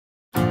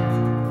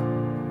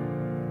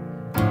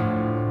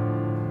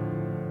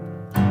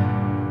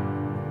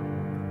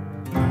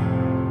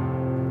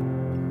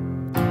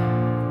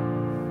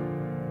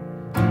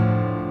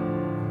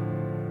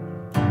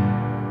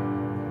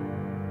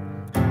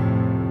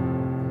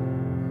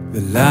The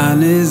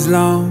line is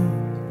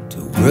long to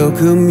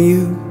welcome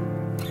you.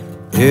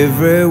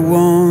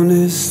 Everyone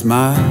is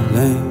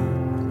smiling.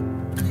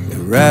 It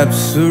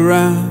wraps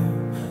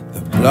around the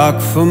block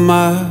for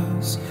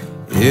miles.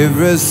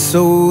 Every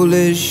soul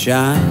is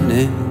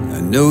shining.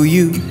 I know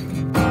you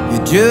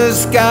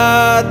just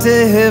got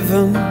to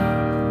heaven,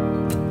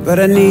 but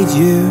I need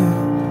you.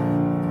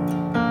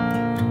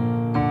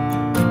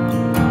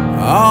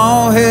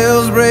 All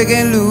hell's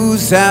breaking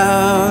loose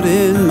out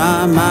in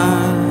my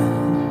mind.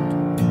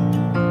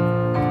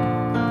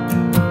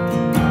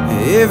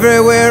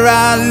 Everywhere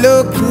I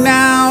look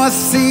now, I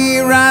see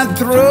right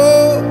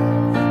through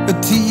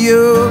to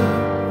you.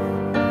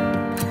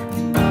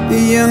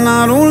 You're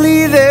not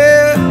only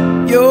there,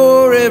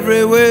 you're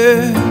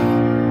everywhere.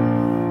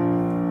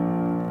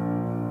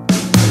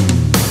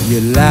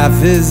 Your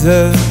life is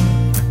heard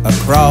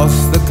across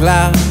the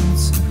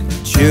clouds.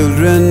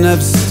 Children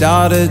have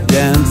started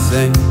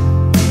dancing.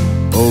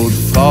 Old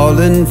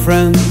fallen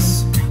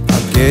friends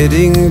are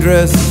getting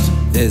dressed.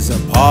 There's a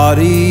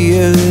party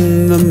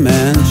in the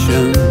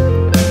mansion.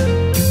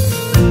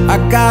 I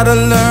gotta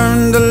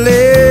learn to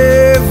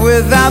live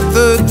without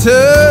the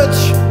touch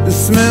and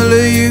smell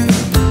of you.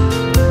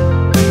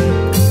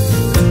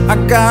 I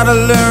gotta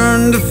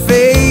learn to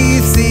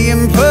face the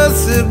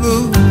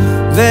impossible,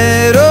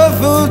 that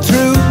awful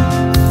truth.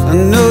 I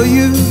know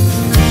you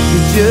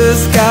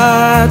just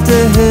got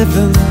to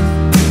heaven,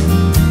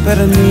 but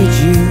I need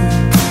you.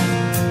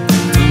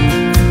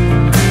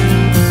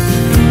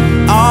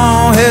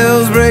 All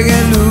hell's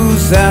breaking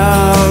loose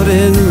out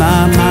in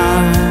my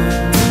mind.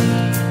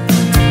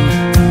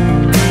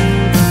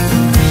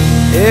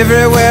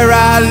 Everywhere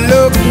I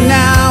look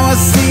now, I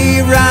see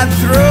right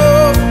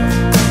through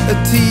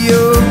to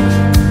you.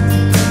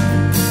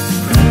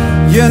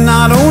 You're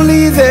not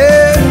only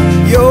there,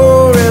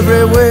 you're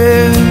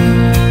everywhere.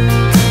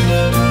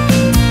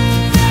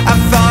 I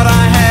thought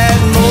I had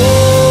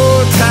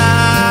more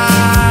time.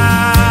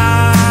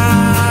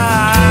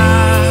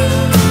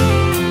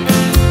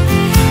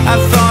 I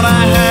thought I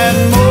had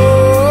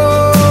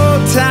more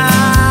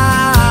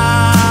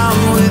time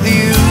with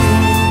you.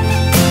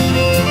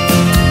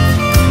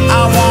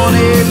 I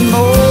wanted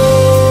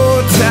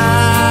more time.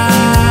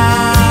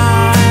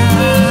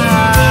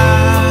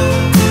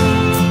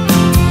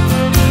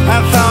 I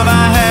thought I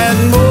had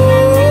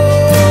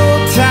more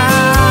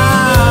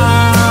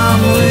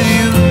time with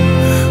you,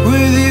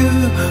 with you,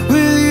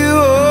 with you.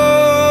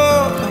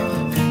 Oh,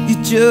 you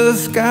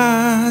just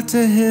got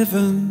to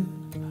heaven,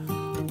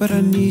 but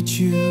I need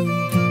you.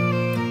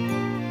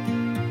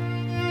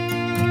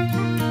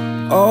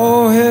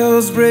 All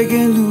hell's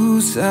breaking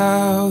loose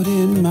out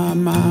in my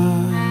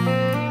mind.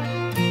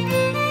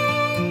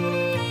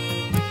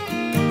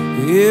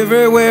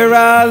 Everywhere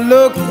I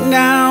look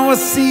now, I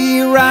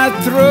see right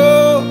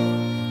through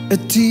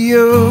to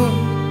you.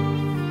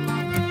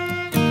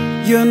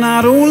 You're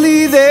not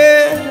only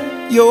there,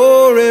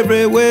 you're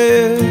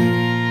everywhere.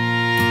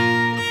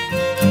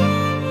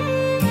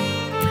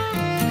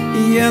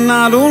 You're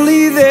not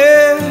only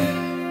there,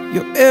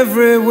 you're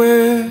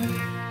everywhere.